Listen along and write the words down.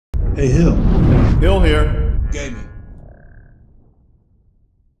Hey, Hill. Hill here. Gaming.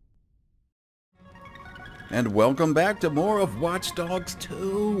 And welcome back to more of Watch Dogs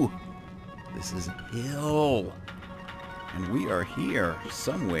 2. This is Hill. And we are here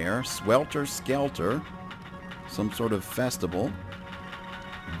somewhere, swelter skelter, some sort of festival.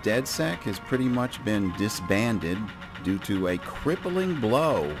 DedSec has pretty much been disbanded due to a crippling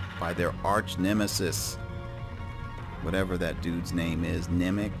blow by their arch nemesis. Whatever that dude's name is,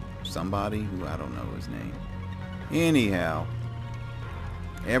 Nimic, somebody who I don't know his name. Anyhow,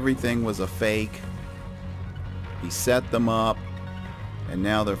 everything was a fake. He set them up, and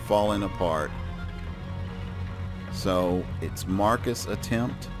now they're falling apart. So it's Marcus'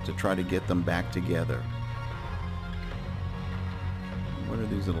 attempt to try to get them back together. What are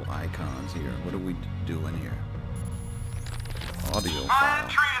these little icons here? What are we doing here? Audio My file.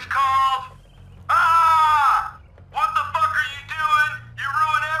 entry is called... Ah! What the fuck are you doing? You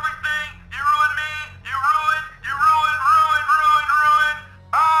ruin everything! You ruin me! You ruin!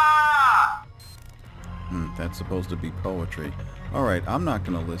 Ah! That's supposed to be poetry. Alright, I'm not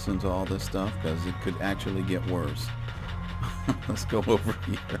going to listen to all this stuff because it could actually get worse. Let's go over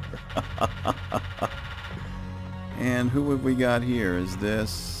here. And who have we got here? Is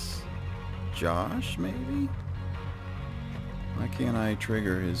this Josh, maybe? Why can't I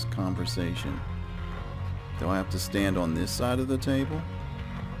trigger his conversation? Do I have to stand on this side of the table?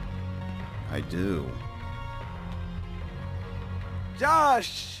 I do.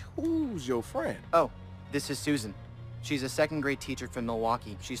 Josh, who's your friend? Oh, this is Susan. She's a second-grade teacher from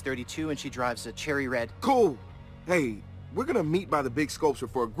Milwaukee. She's 32 and she drives a cherry red. Cool. Hey, we're gonna meet by the big sculpture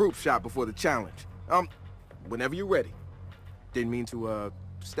for a group shot before the challenge. Whenever you're ready. Didn't mean to,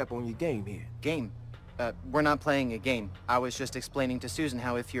 step on your game here. Game? We're not playing a game. I was just explaining to Susan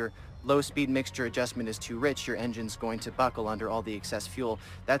how if your low-speed mixture adjustment is too rich, your engine's going to buckle under all the excess fuel.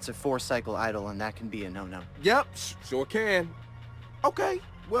 That's a 4-cycle idle, and that can be a no-no. Yep, sure can. Okay,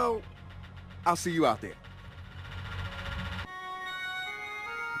 well, I'll see you out there.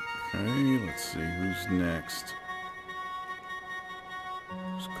 Okay, let's see who's next.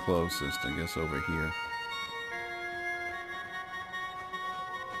 Who's closest? I guess over here.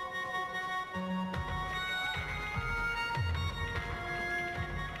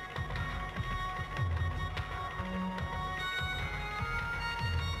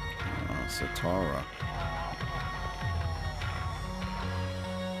 Satara.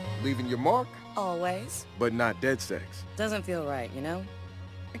 Leaving your mark, Always. but not DedSec. Doesn't feel right, you know?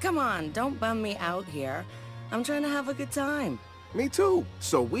 Come on, don't bum me out here. I'm trying to have a good time. Me too.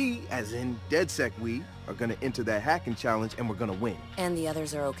 So we, as in DedSec we, are gonna enter that hacking challenge and we're gonna win. And the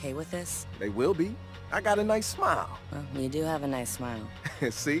others are okay with this? They will be. I got a nice smile. Well, you do have a nice smile.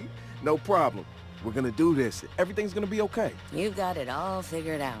 See? No problem. We're gonna do this. Everything's gonna be okay. You've got it all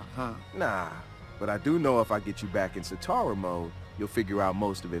figured out, huh? Nah, but I do know if I get you back in Satara mode, you'll figure out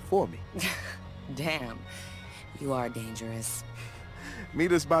most of it for me. Damn. You are dangerous.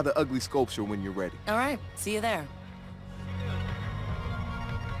 Meet us by the ugly sculpture when you're ready. All right, see you there.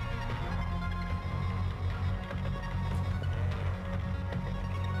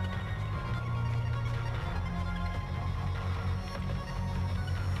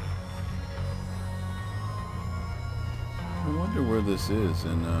 I wonder where this is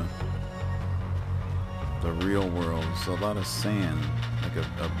in the real world. It's a lot of sand, like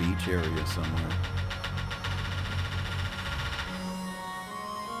a beach area somewhere.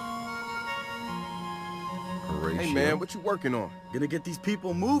 Hey man, what you working on? Gonna get these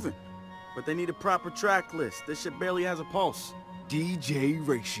people moving, but they need a proper track list. This shit barely has a pulse. DJ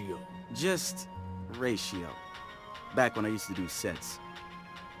Ratio. Just ratio. Back when I used to do sets.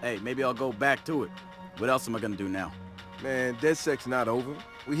 Hey, maybe I'll go back to it. What else am I gonna do now? Man, DedSec's not over.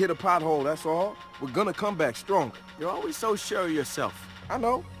 We hit a pothole, that's all. We're gonna come back stronger. You're always so sure of yourself. I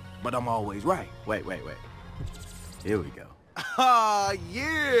know, but I'm always right. Wait. Here we go. Ah,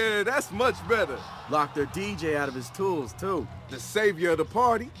 yeah, that's much better. Locked their DJ out of his tools, too. The savior of the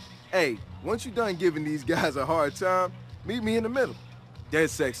party. Hey, once you're done giving these guys a hard time, meet me in the middle.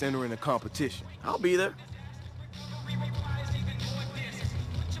 DedSec's entering a competition. I'll be there.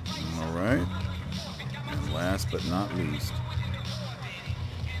 All right. And last but not least.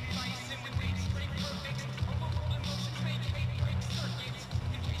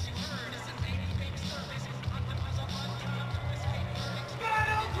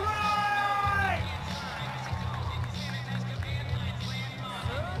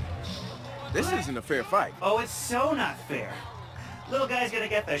 This isn't a fair fight. Oh, it's so not fair. Little guy's gonna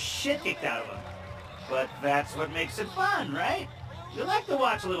get the shit kicked out of him. But that's what makes it fun, right? You like to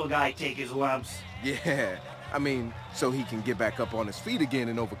watch a little guy take his lumps. Yeah, I mean, so he can get back up on his feet again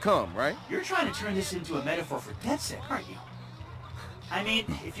and overcome, right? You're trying to turn this into a metaphor for DedSec, aren't you? I mean,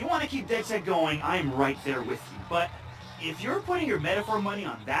 if you want to keep DedSec going, I'm right there with you. But if you're putting your metaphor money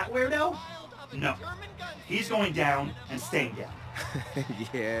on that weirdo, no. He's going down and staying down.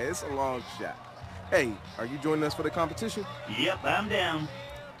 Yeah, it's a long shot. Hey, are you joining us for the competition? Yep, I'm down.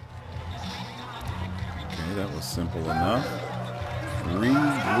 Okay, that was simple enough.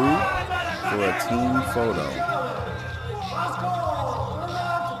 Regroup for a team photo.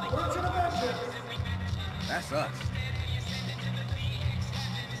 That's us.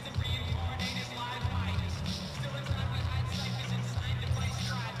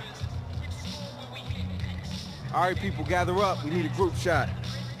 All right, people, gather up. We need a group shot.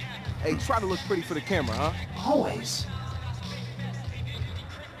 Hey, try to look pretty for the camera, huh? Always.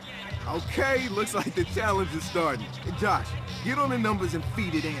 Okay, looks like the challenge is starting. Hey, Josh, get on the numbers and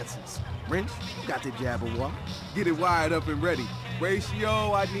feed it answers. Wrench, you got the Jabberwock. Get it wired up and ready.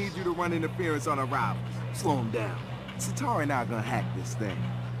 Ratio, I need you to run interference on arrival. Slow him down. Satara and I are gonna hack this thing.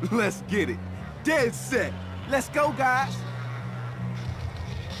 Let's get it. DedSec. Let's go, guys.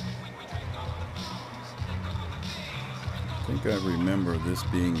 I think I remember this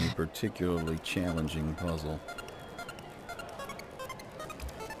being a particularly challenging puzzle.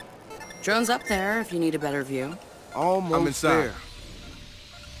 Drone's up there if you need a better view. Almost I'm inside. there.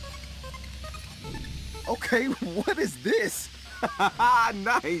 Okay, what is this?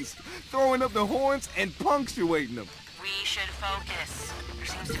 Nice. Throwing up the horns and punctuating them. We should focus. There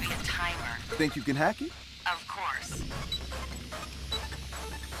seems to be a timer. Think you can hack it? Of course.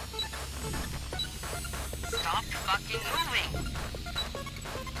 Stop fucking moving.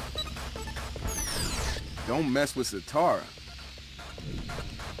 Don't mess with Satara.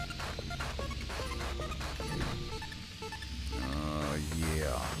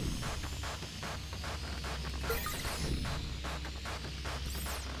 Yeah.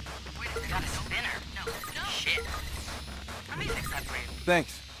 Wait, I got a spinner. No. Shit. Let me fix that for you.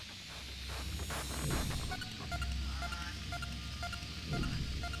 Thanks.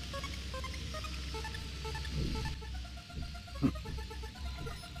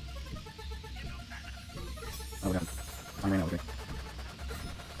 Oh, God. I mean, okay.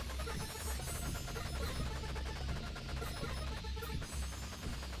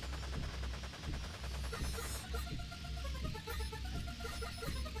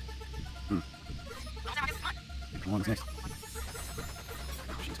 What's next?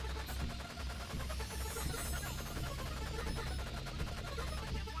 Oh, shit.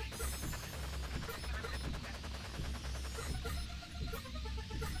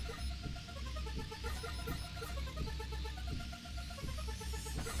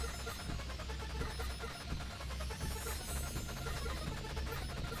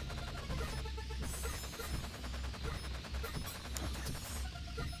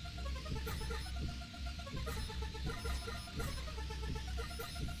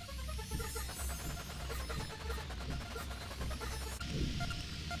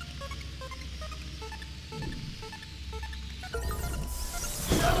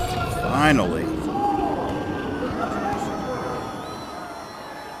 Finally.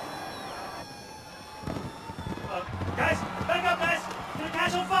 Guys, back up, guys! It's gonna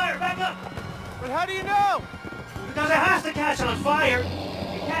catch on fire! Back up! But how do you know? Because it has to catch on fire!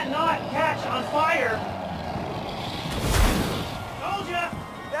 You can't not catch on fire! Told ya!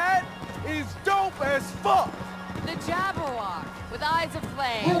 That is dope as fuck. The Jabberwock with eyes of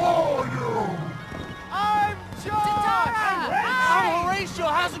flame. I'm Josh. Satara! I'm Horatio.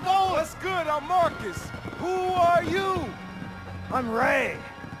 How's it going? What's good? I'm Marcus. Who are you? I'm Ray.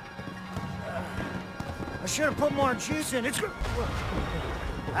 I should have put more juice in. It's good.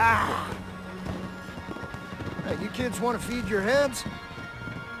 Ah. Hey, you kids want to feed your heads?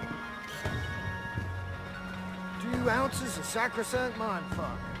 2 ounces of sacrosanct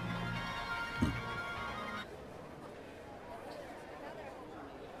mindfuck.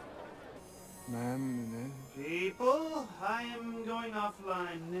 People, I am going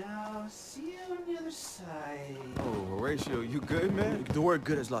offline now. See you on the other side. Oh, Horatio, you good, man? The word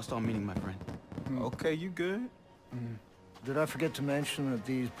good has lost all meaning, my friend. Okay, you good? Did I forget to mention that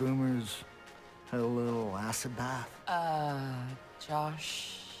these boomers had a little acid bath?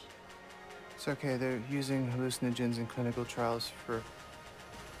 Josh. It's okay, they're using hallucinogens in clinical trials for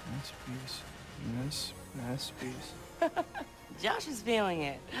masterpiece. Josh is feeling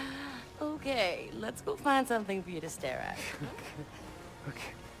it. Okay, let's go find something for you to stare at.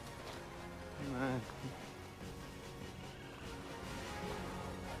 Okay. Come on.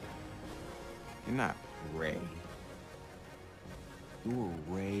 You're not Ray. You're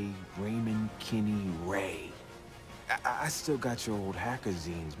Ray, Raymond Kinney Ray. I still got your old hacker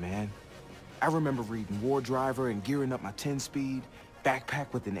zines, man. I remember reading War Driver and gearing up my 10-speed,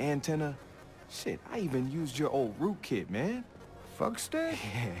 backpack with an antenna. Shit, I even used your old rootkit, man. Fuck stick?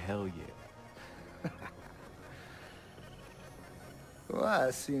 Yeah, hell yeah. Well, I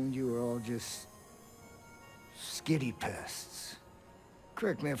assumed you were all just skitty pests.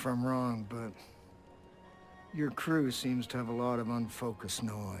 Correct me if I'm wrong, but your crew seems to have a lot of unfocused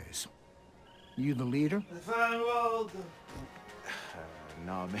noise. You the leader?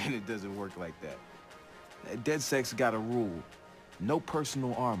 Nah, man, it doesn't work like that. DedSec's got a rule. No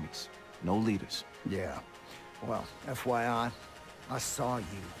personal armies, no leaders. Yeah. Well, FYI, I saw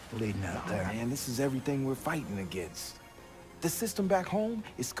you leading out there. Man, this is everything we're fighting against. The system back home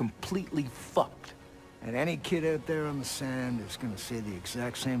is completely fucked. And any kid out there on the sand is gonna say the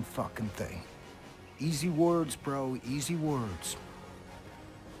exact same fucking thing. Easy words, bro, easy words.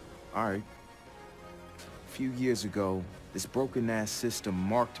 All right. A few years ago, this broken-ass system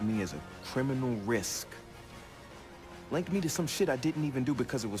marked me as a criminal risk. Linked me to some shit I didn't even do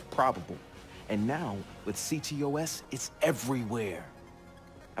because it was probable. And now, with ctOS, it's everywhere.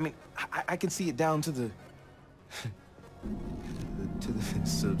 I mean, I can see it down to the... to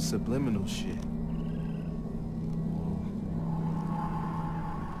the subliminal shit.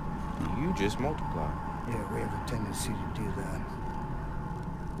 You just multiply. Yeah, we have a tendency to do that.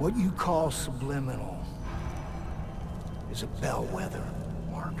 What you call subliminal is a bellwether,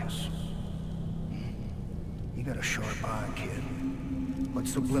 Marcus. You got a sharp eye, kid. But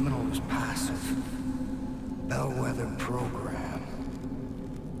subliminal is passive. Bellwether program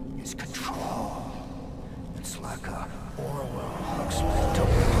is control. It's like a Orwell Huxley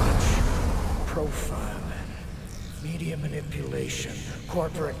double punch. Profiling, media manipulation,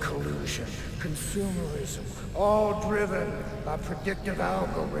 corporate collusion, consumerism, all driven by predictive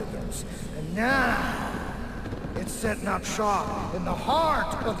algorithms. And now, it's setting up shop in the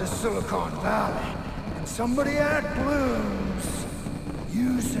heart of the Silicon Valley. And somebody at Blume's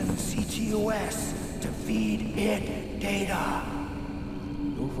using ctOS to feed it data.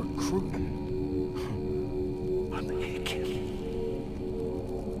 You're recruiting. I'm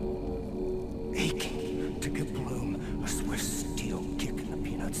aching to give Blume a Swiss steel kick in the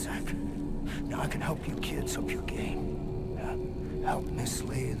peanut sack. Now I can help you kids up your game. Help me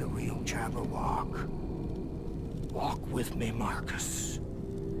slay the real Jabberwock. Walk with me, Marcus.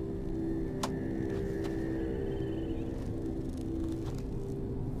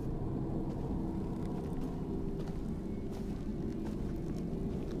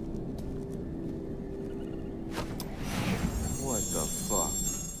 What the fuck?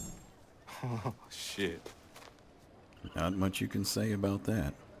 Oh, shit. Not much you can say about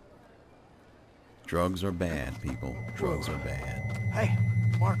that. Drugs are bad, people. Drugs are bad. Hey,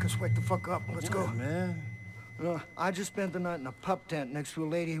 Marcus, wake the fuck up. Let's go. Man. I just spent the night in a pup tent next to a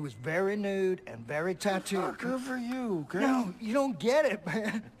lady who was very nude and very tattooed. Good for you, girl. No, you don't get it,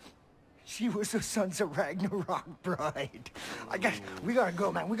 man. She was the Sons of Ragnarok bride. We gotta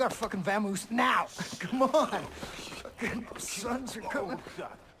go, man. We gotta fucking vamoose now. Come on. Fucking sons are coming.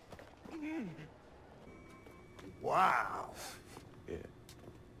 Wow. Yeah.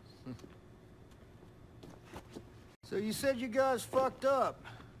 So you said you guys fucked up.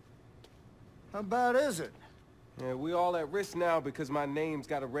 How bad is it? Yeah, we all at risk now because my name's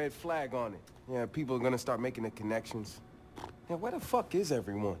got a red flag on it. Yeah, people are gonna start making the connections. Yeah, where the fuck is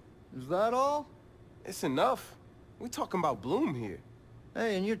everyone? Is that all? It's enough. We talking about Blume here.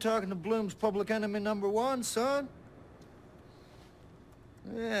 Hey, and you're talking to Blume's public enemy #1, son?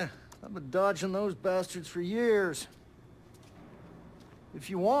 Yeah, I've been dodging those bastards for years. If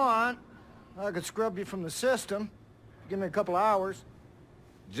you want, I could scrub you from the system. Give me a couple hours.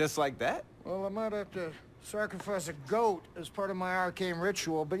 Just like that? Well, I might have to sacrifice a goat as part of my arcane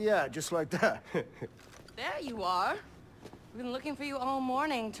ritual, but yeah, just like that. There you are. We've been looking for you all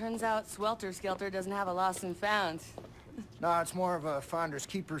morning. Turns out Swelter Skelter doesn't have a lost and found. Nah, it's more of a finders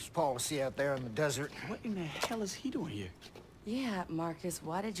keepers policy out there in the desert. What in the hell is he doing here? Yeah, Marcus,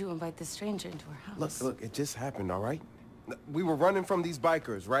 why did you invite this stranger into our house? Look, it just happened, all right? We were running from these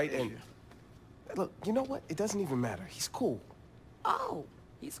bikers, right? And look, you know what? It doesn't even matter. He's cool. Oh,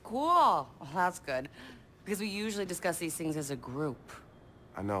 he's cool. Well, that's good. Because we usually discuss these things as a group.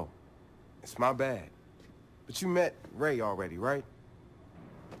 I know. It's my bad. But you met Ray already, right?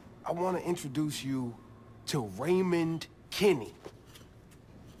 I want to introduce you to Raymond Kinney.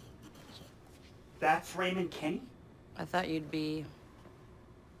 That's Raymond Kinney? I thought you'd be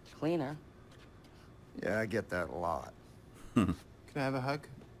cleaner. Yeah, I get that a lot. Can I have a hug?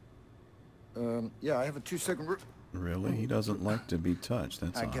 Yeah, I have a 2-second... Really? He doesn't like to be touched.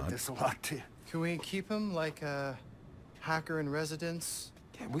 That's I odd. get this a lot, too. Can we keep him like a hacker in residence.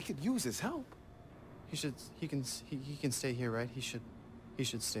 Yeah, we could use his help. He can stay here, right? He should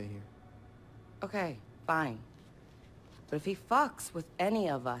stay here. Okay, fine. But if he fucks with any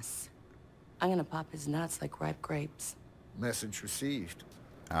of us, I'm gonna pop his nuts like ripe grapes. Message received.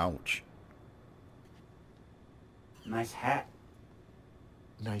 Ouch. Nice hat.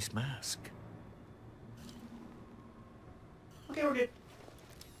 Nice mask. Okay, we're good.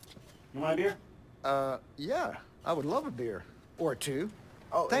 You want a beer? Yeah. I would love a beer. Or two.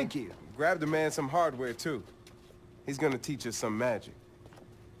 Oh, Thank and you. Grab the man some hardware, too. He's gonna teach us some magic.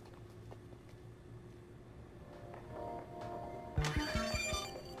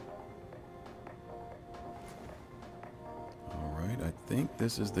 Alright, I think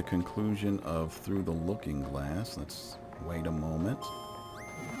this is the conclusion of Through the Looking Glass. Let's wait a moment.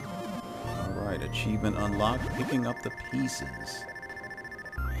 Alright, achievement unlocked, picking up the pieces.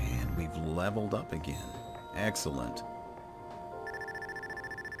 And we've leveled up again. Excellent.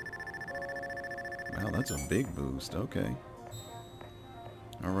 Wow, that's a big boost. Okay.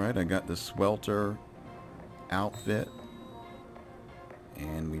 Alright, I got the Swelter outfit.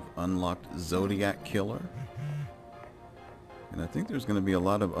 And we've unlocked Zodiac Killer. And I think there's going to be a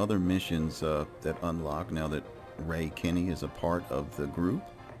lot of other missions that unlock now that Ray Kinney is a part of the group.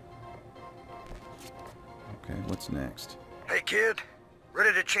 Okay, what's next? Hey, kid.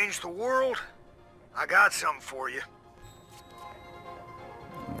 Ready to change the world? I got something for you.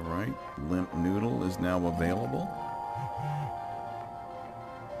 Alright, Limp Noodle is now available.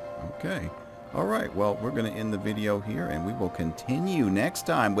 Okay. Alright, well, we're going to end the video here, and we will continue next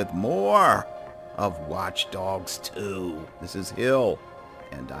time with more of Watch Dogs 2. This is Hill,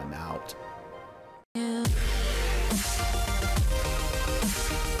 and I'm out.